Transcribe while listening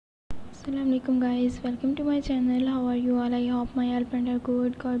Assalamualaikum guys, welcome to my channel. How are you all? I hope my all friends are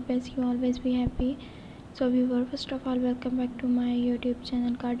good. God bless you, always be happy. So viewer, first of all, welcome back to my YouTube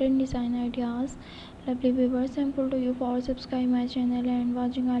channel Garden Design Ideas. Lovely viewers, thankful to you for subscribing my channel and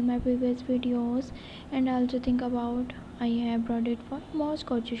watching all my previous videos. And also think about I have brought it for most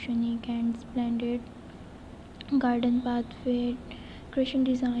gorgeous, unique and splendid garden pathway creation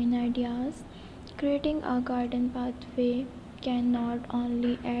design ideas. Creating a garden pathway can not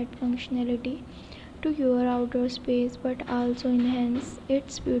only add functionality to your outdoor space but also enhance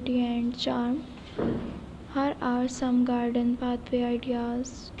its beauty and charm. Here are some garden pathway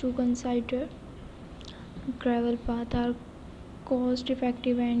ideas to consider. Gravel paths are cost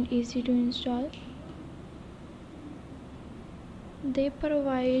effective and easy to install. They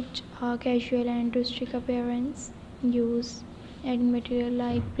provide a casual and rustic appearance. Use adding material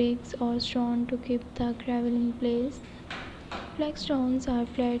like bricks or stone to keep the gravel in place. Flagstones are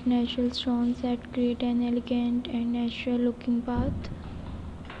flat natural stones that create an elegant and natural looking path.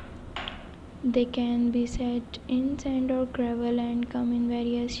 They can be set in sand or gravel and come in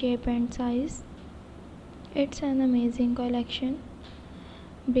various shape and size. It's an amazing collection.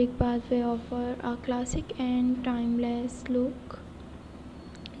 Brick pathway offer a classic and timeless look.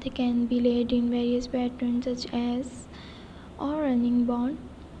 They can be laid in various patterns such as or running bond.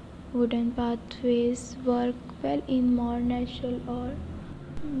 Wooden pathways work well in more natural or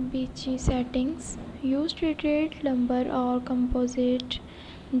beachy settings. Use treated lumber or composite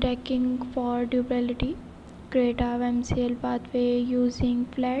decking for durability. Create a MCL pathway using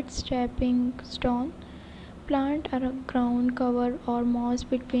flat stepping stone. Plant a ground cover or moss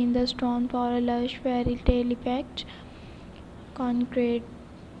between the stone for a lush fairy tale effect. Concrete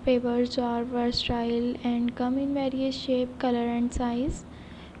pavers are versatile and come in various shape, color and size.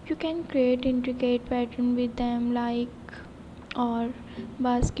 You can create intricate pattern with them like or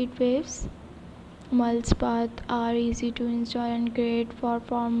basket waves. Mulch paths are easy to install and create for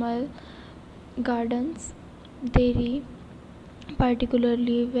formal gardens. They are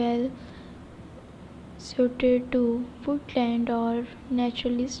particularly well suited to woodland or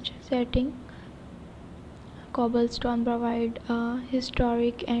naturalist setting. Cobblestone provide a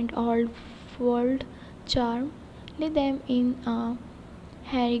historic and old world charm. Lay them in a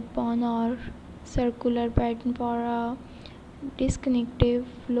herringbone or circular pattern for a distinctive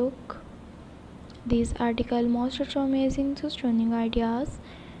look. These articles most show amazing so stunning ideas.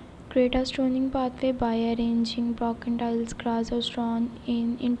 Create a stunning pathway by arranging broken tiles, grass or stone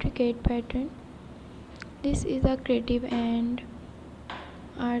in intricate pattern. This is a creative and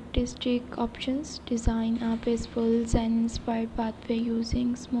artistic options. Design a peaceful zen inspired pathway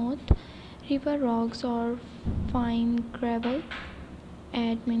using smooth river rocks or fine gravel.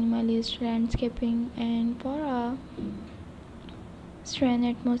 Add minimalist landscaping and for a serene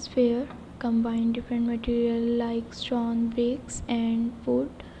atmosphere. Combine different material like stone, bricks and wood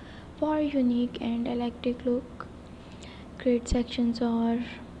for a unique and eclectic look. Create sections or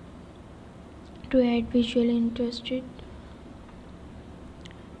to add visual interest.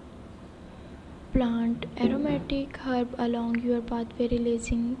 Plant aromatic herb along your pathway,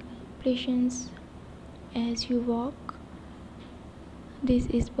 releasing pleasance as you walk. This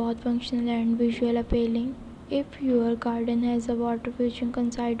is both functional and visual appealing. If your garden has a water feature,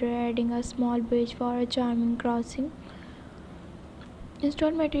 consider adding a small bridge for a charming crossing.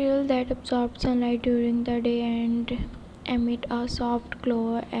 Install material that absorb sunlight during the day and emit a soft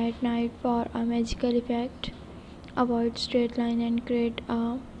glow at night for a magical effect. Avoid straight line and create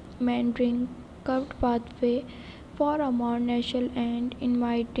a meandering curved pathway for a more natural and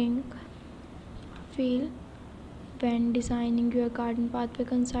inviting feel. When designing your garden pathway,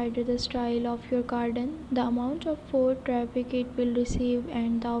 consider the style of your garden, the amount of foot traffic it will receive,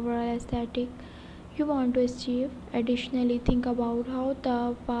 and the overall aesthetic you want to achieve. Additionally, think about how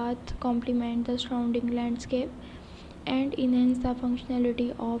the path complements the surrounding landscape and enhance the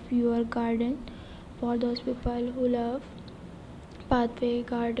functionality of your garden. For those people who love pathway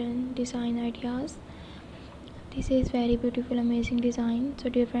garden design ideas, this is very beautiful amazing design. So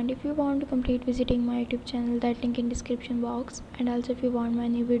dear friend, if you want to complete visiting my YouTube channel, that link in description box, and also if you want my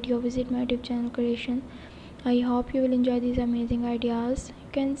new video, visit my YouTube channel creation. I hope you will enjoy these amazing ideas.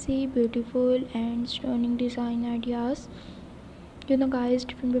 You can see beautiful and stunning design ideas. You know guys,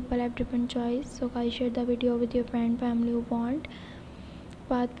 different people have different choice, so guys, share the video with your friend family who want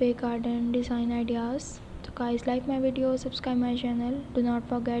pathway garden design ideas. So guys, like my video, subscribe my channel, do not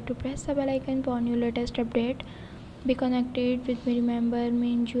forget to press the bell icon for new latest update. Be connected with me, remember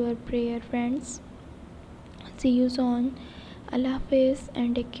me in your prayer friends. See you soon. Allah Hafiz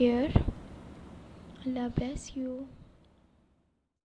and take care. Allah bless you.